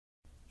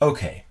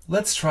Okay,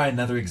 let's try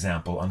another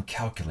example on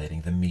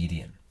calculating the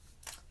median.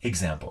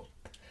 Example.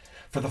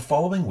 For the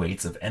following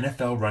weights of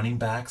NFL running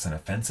backs and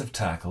offensive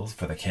tackles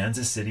for the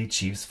Kansas City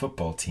Chiefs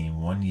football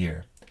team 1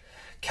 year,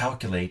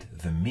 calculate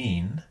the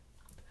mean,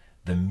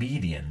 the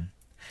median,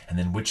 and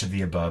then which of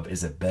the above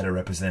is a better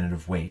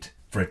representative weight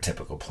for a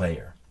typical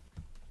player.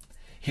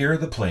 Here are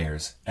the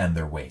players and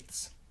their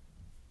weights.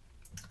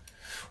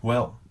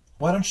 Well,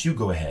 why don't you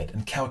go ahead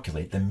and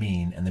calculate the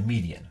mean and the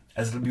median,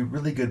 as it'll be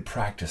really good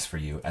practice for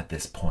you at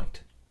this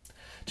point.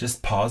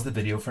 Just pause the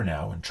video for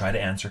now and try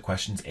to answer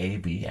questions A,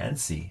 B, and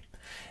C,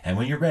 and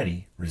when you're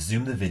ready,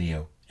 resume the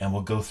video and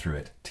we'll go through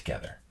it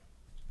together.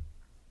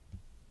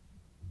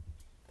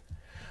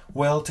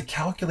 Well, to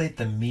calculate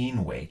the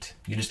mean weight,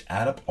 you just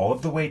add up all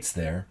of the weights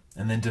there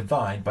and then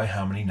divide by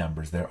how many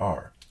numbers there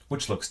are,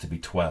 which looks to be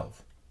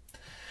 12.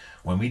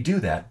 When we do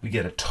that, we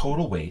get a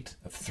total weight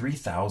of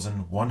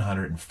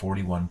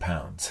 3,141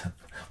 pounds.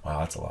 Wow,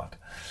 that's a lot.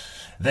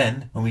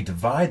 Then, when we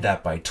divide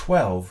that by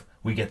 12,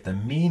 we get the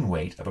mean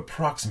weight of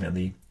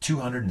approximately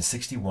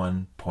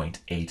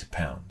 261.8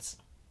 pounds.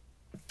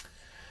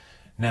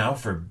 Now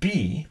for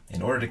B,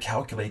 in order to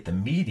calculate the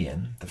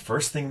median, the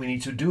first thing we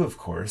need to do, of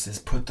course, is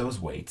put those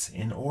weights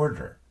in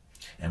order.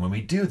 And when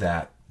we do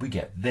that, we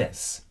get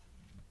this.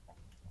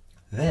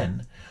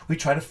 Then we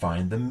try to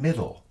find the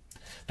middle.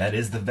 That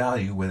is the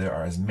value where there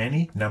are as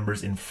many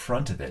numbers in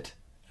front of it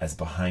as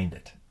behind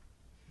it.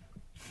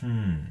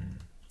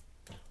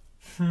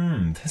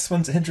 This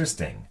one's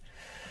interesting.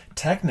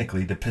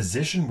 Technically, the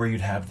position where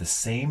you'd have the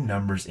same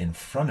numbers in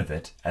front of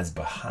it as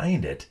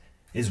behind it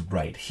is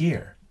right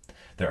here.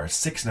 There are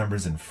 6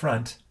 numbers in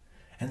front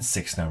and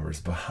 6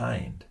 numbers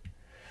behind.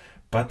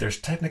 But there's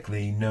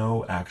technically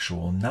no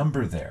actual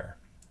number there.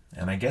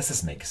 And I guess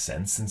this makes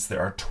sense since there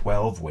are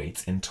 12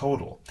 weights in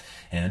total,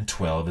 and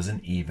 12 is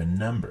an even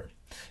number.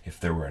 If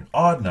there were an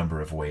odd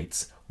number of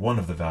weights, one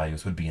of the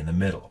values would be in the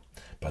middle.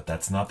 But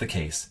that's not the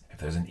case if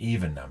there's an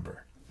even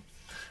number.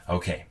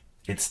 Okay,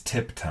 it's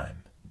tip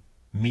time.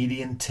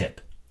 Median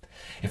tip.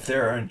 If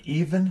there are an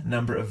even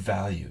number of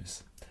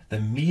values,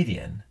 the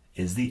median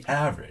is the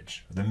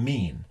average, the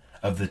mean,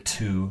 of the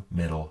 2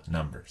 middle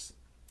numbers.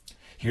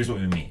 Here's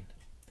what we mean.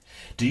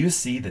 Do you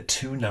see the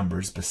 2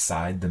 numbers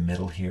beside the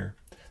middle here?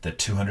 The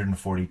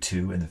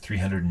 242 and the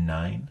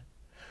 309?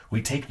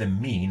 We take the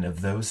mean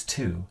of those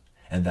 2,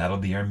 and that'll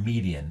be our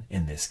median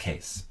in this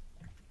case.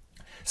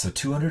 So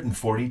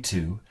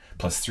 242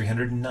 plus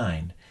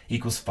 309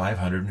 equals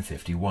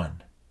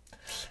 551.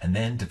 And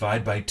then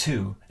divide by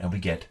 2, and we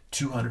get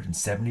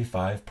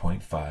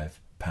 275.5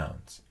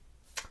 pounds.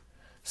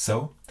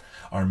 So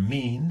our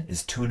mean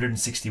is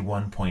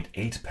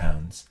 261.8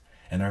 pounds,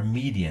 and our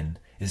median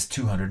is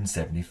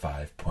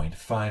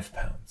 275.5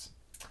 pounds.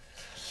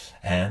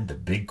 And the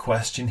big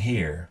question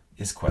here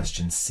is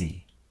question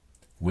C.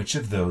 Which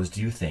of those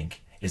do you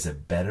think is a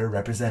better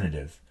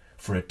representative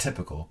for a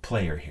typical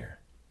player here?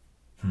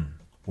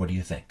 What do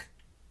you think?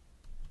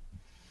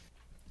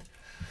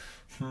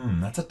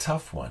 That's a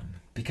tough one,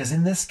 because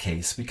in this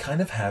case, we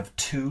kind of have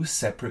 2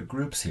 separate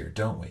groups here,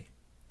 don't we?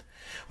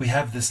 We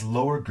have this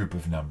lower group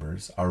of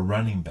numbers, our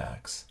running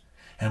backs,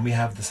 and we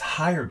have this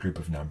higher group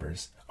of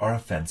numbers, our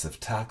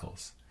offensive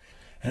tackles.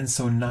 And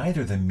so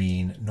neither the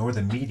mean nor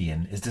the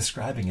median is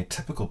describing a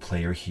typical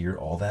player here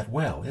all that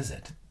well, is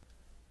it?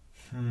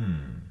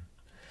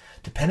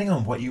 Depending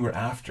on what you were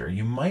after,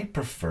 you might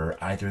prefer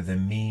either the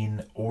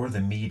mean or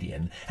the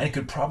median, and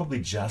could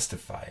probably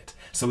justify it,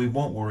 so we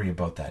won't worry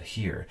about that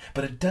here.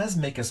 But it does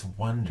make us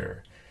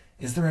wonder,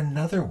 is there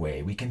another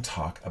way we can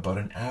talk about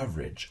an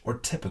average or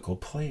typical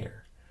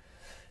player?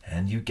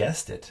 And you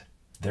guessed it,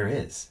 there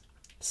is.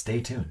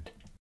 Stay tuned.